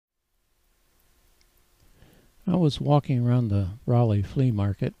I was walking around the Raleigh flea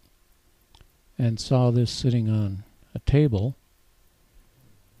market and saw this sitting on a table,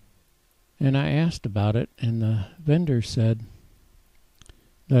 and I asked about it, and the vendor said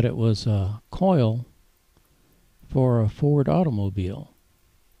that it was a coil for a Ford automobile.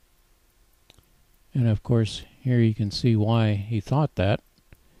 And of course, here you can see why he thought that.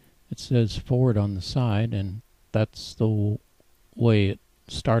 It says Ford on the side, and that's the way it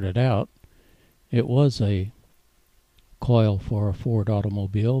started out. It was a coil for a Ford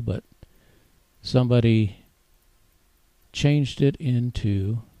automobile, but somebody changed it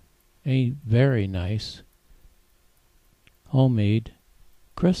into a very nice homemade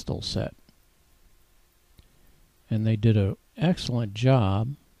crystal set. And they did an excellent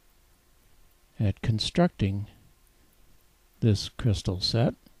job at constructing this crystal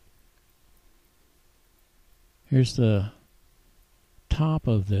set. Here's the top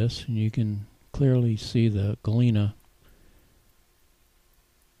of this, and you can clearly see the galena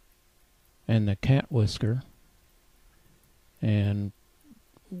and the cat whisker. And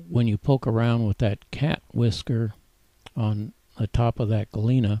when you poke around with that cat whisker on the top of that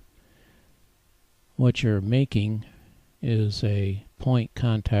galena, what you're making is a point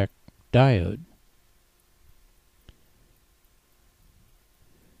contact diode.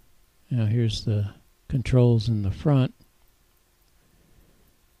 Now here's the controls in the front.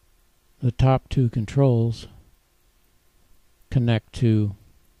 The top two controls connect to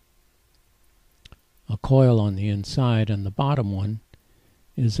a coil on the inside, and the bottom one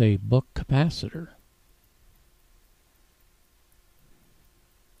is a book capacitor.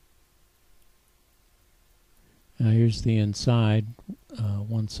 Now here's the inside.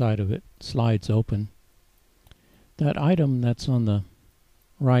 One side of it slides open. That item that's on the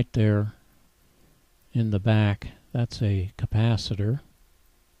right there in the back, that's a capacitor.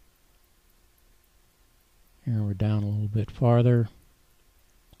 Here we're down a little bit farther.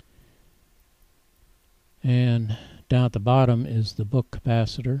 And down at the bottom is the book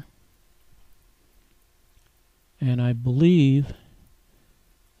capacitor. And I believe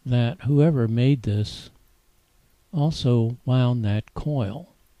that whoever made this also wound that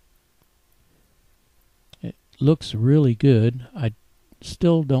coil. It looks really good. I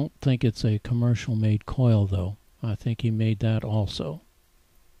still don't think it's a commercial made coil though. I think he made that also.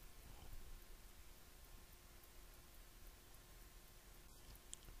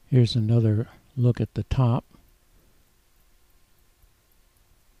 Here's another look at the top.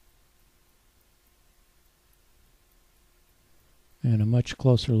 And a much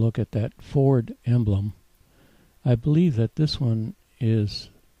closer look at that Ford emblem. I believe that this one is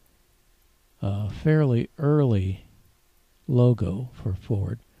a fairly early logo for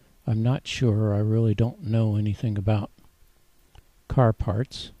Ford. I'm not sure. I really don't know anything about car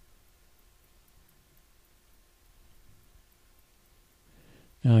parts.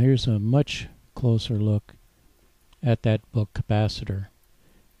 Now here's a much closer look at that book capacitor.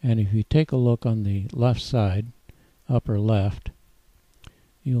 And if you take a look on the left side, upper left,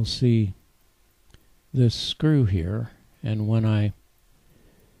 you'll see this screw here, and when I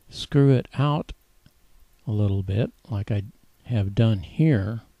screw it out a little bit, like I have done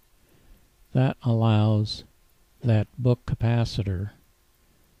here, that allows that book capacitor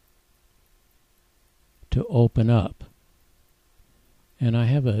to open up. And I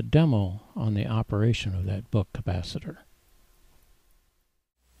have a demo on the operation of that book capacitor.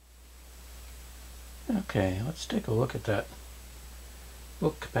 Okay, let's take a look at that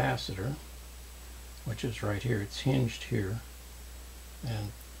book capacitor, which is right here. It's hinged here,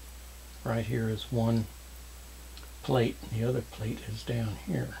 and right here is one plate, and the other plate is down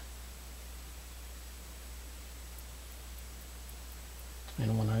here.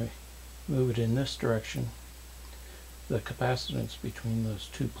 And when I move it in this direction, the capacitance between those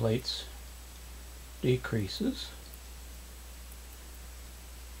two plates decreases.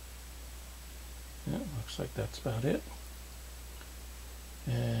 Yeah, looks like that's about it.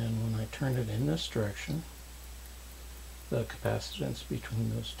 And when I turn it in this direction, the capacitance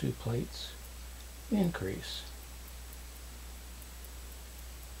between those two plates increase.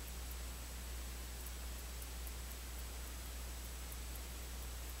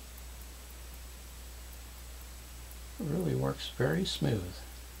 It really works very smooth.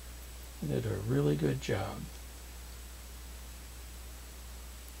 They did a really good job.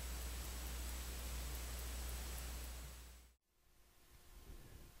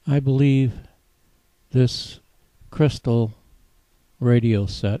 I believe this crystal radio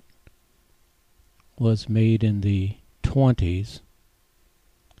set was made in the 20s,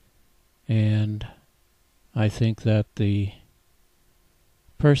 and I think that the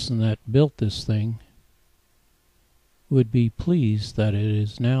person that built this thing would be pleased that it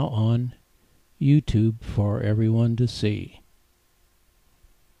is now on YouTube for everyone to see.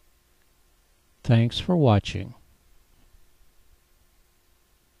 Thanks for watching.